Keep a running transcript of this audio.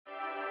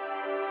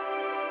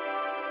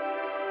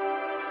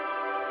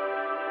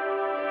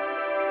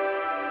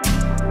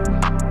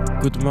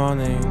Good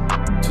morning.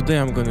 Today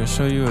I'm gonna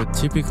show you a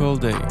typical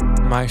day.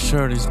 My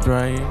shirt is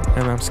drying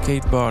and I'm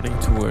skateboarding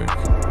to work.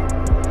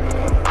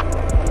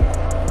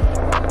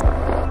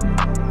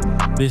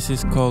 This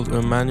is called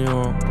a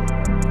manual.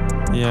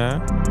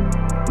 Yeah?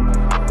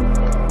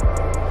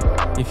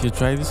 If you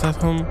try this at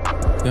home,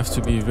 you have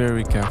to be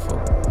very careful.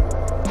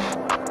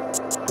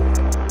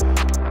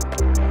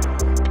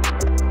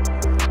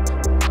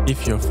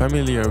 If you're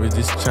familiar with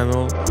this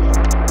channel,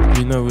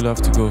 you know we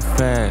love to go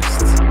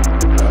fast.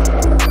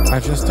 I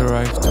just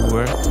arrived to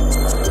work.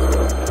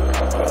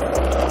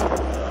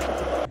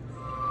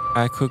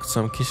 I cooked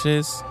some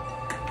quiches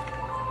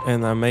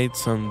and I made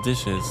some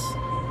dishes.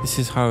 This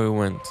is how it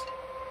went.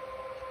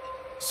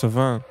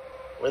 Sauvin.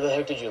 Where the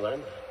heck did you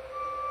learn that?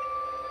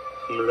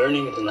 I'm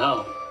learning it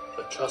now,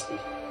 but trust me,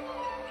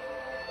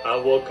 I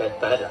will get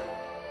better.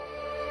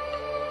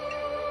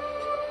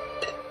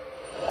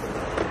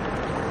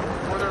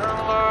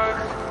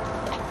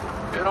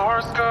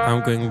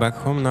 I'm going back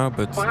home now,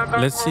 but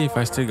let's see if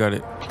I still got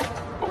it.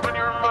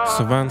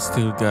 Sauvin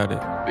still got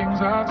it.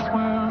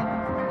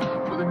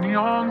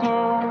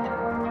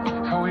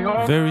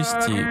 Very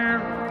steep.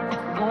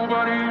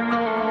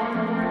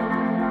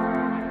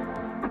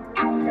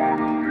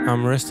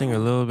 I'm resting a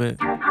little bit,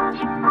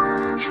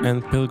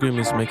 and Pilgrim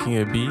is making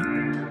a beat.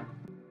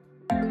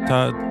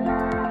 Todd,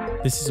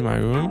 this is my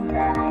room,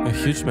 a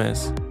huge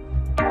mess.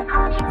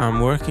 I'm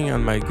working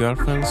on my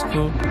girlfriend's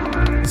school.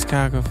 It's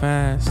kind of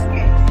fast.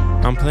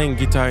 I'm playing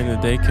guitar in the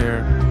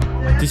daycare.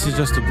 This is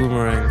just a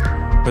boomerang,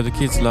 but the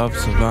kids love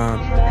Sauvin.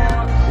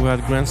 We're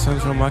at Grand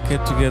Central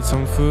Market to get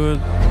some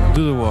food.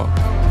 Do the walk,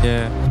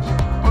 yeah.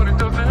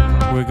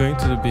 We're going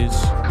to the beach.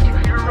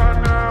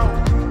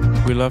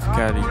 We love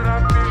Cali.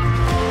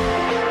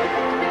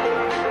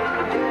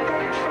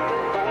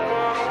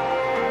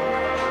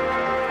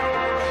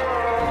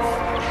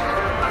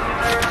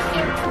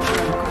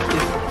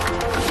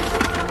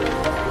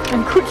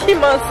 And Cookie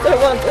Monster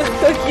wants a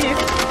cookie.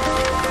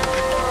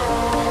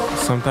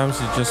 Sometimes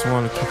you just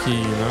want a cookie,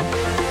 you know?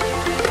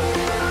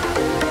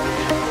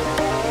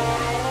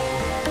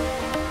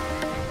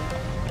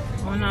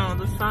 Oh no,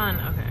 the sun.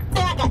 Okay.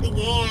 I got the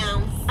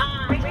yams.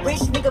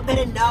 Rich nigga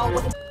better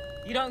know.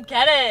 You don't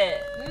get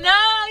it.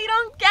 No, you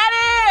don't get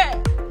it.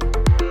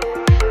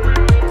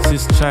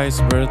 This is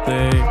Chai's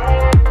birthday.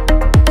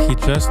 He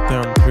just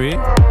turned 3.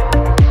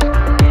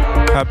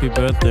 Happy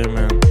birthday,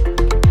 man.